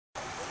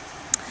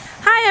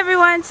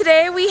everyone,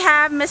 today we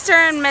have Mr.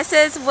 and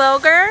Mrs.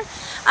 Wilger,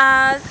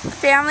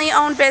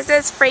 family-owned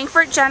business,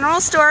 Frankfort General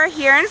Store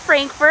here in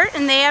Frankfort,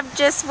 and they have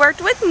just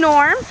worked with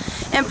Norm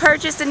and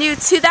purchased a new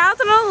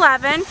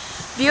 2011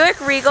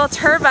 Buick Regal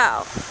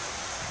Turbo.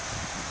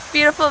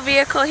 Beautiful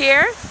vehicle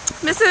here.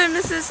 Mr. and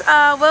Mrs.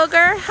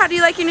 Wilger, how do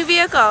you like your new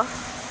vehicle? I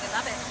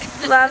love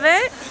it. Love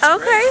it?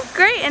 Okay,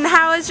 great. And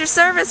how is your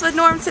service with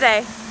Norm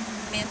today?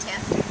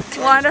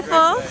 Fantastic. Wonderful.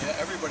 Yeah,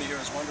 everybody here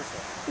is wonderful.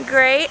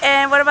 Great.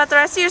 And what about the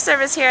rest of your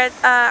service here at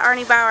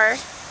Arnie Bauer?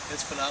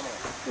 It's phenomenal.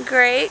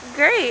 Great,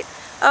 great.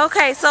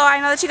 Okay, so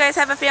I know that you guys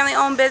have a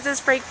family-owned business,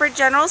 Frankfort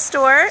General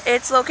Store.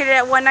 It's located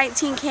at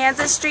 119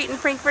 Kansas Street in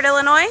Frankfort,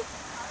 Illinois.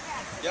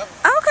 Yep.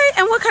 Okay,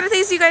 and what kind of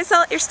things do you guys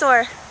sell at your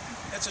store?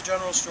 It's a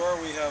general store.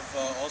 We have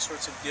all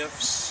sorts of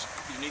gifts,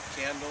 unique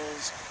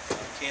candles,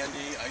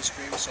 candy, ice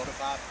cream, soda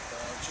pop,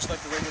 just like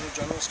the regular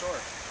general store.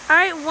 All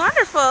right,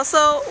 wonderful.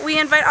 So we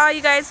invite all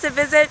you guys to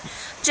visit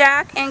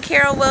Jack and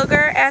Carol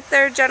Wilger at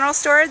their general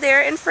store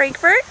there in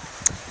Frankfort.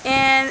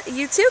 And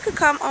you too could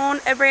come own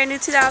a brand new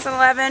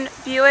 2011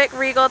 Buick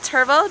Regal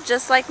Turbo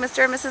just like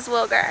Mr. and Mrs.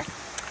 Wilger.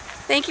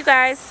 Thank you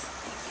guys.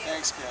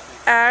 Thanks,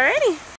 Kathy. Alrighty.